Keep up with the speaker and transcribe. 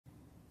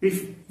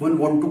if one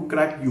want to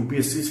crack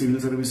UPSC Civil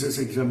Services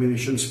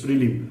examinations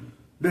prelim,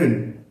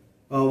 then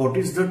what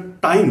is the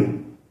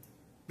time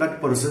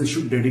that person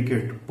should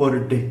dedicate per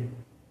day?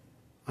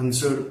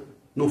 Answer,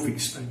 no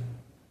fixed time.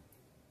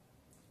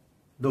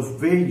 The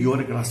way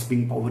your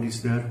grasping power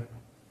is there,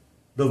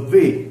 the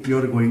way you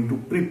are going to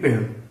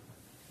prepare,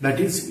 that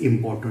is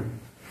important.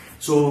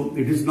 So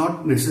it is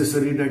not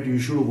necessary that you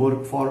should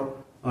work for,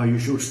 you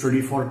should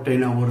study for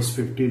 10 hours,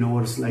 15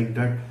 hours like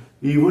that,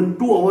 even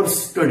 2 hours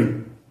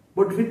study,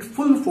 but with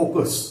full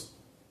focus.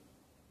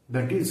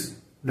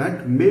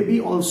 That may be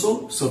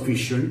also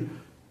sufficient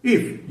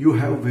if you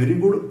have very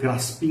good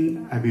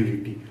grasping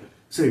ability.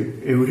 Say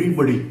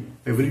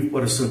every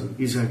person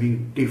is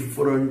having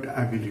different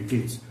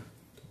abilities.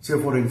 Say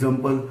for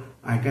example,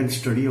 I can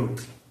study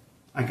out,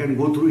 I can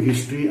go through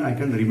history, I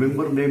can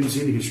remember names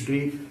in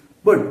history,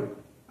 but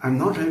I'm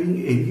not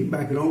having any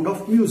background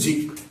of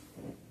music.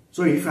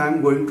 So if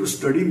I'm going to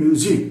study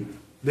music,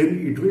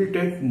 then it will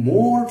take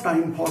more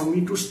time for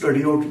me to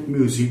study out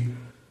music.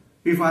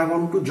 If I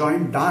want to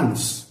join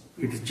dance,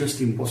 it is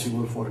just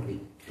impossible for me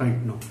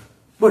right now.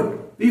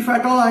 But if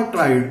at all I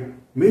tried,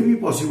 maybe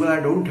possible I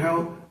don't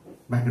have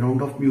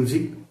background of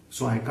music,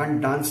 so I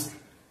can't dance,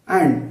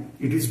 and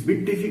it is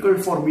bit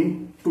difficult for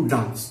me to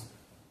dance.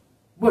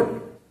 But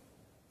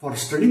for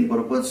studying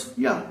purpose,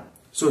 yeah.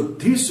 So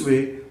this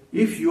way,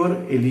 if your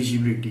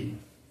eligibility,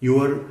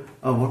 your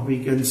what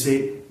we can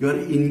say, you are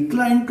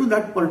inclined to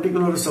that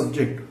particular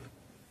subject,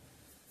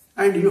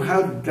 and you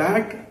have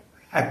that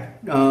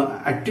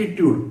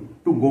attitude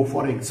to go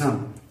for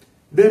exam,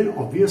 then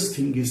obvious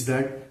thing is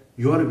that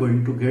you are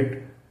going to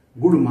get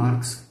good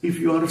marks if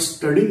you are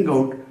studying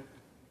out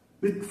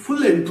with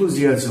full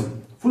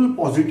enthusiasm, full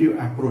positive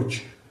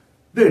approach.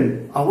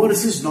 Then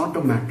hours is not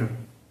a matter.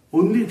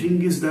 Only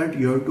thing is that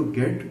you have to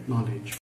get knowledge.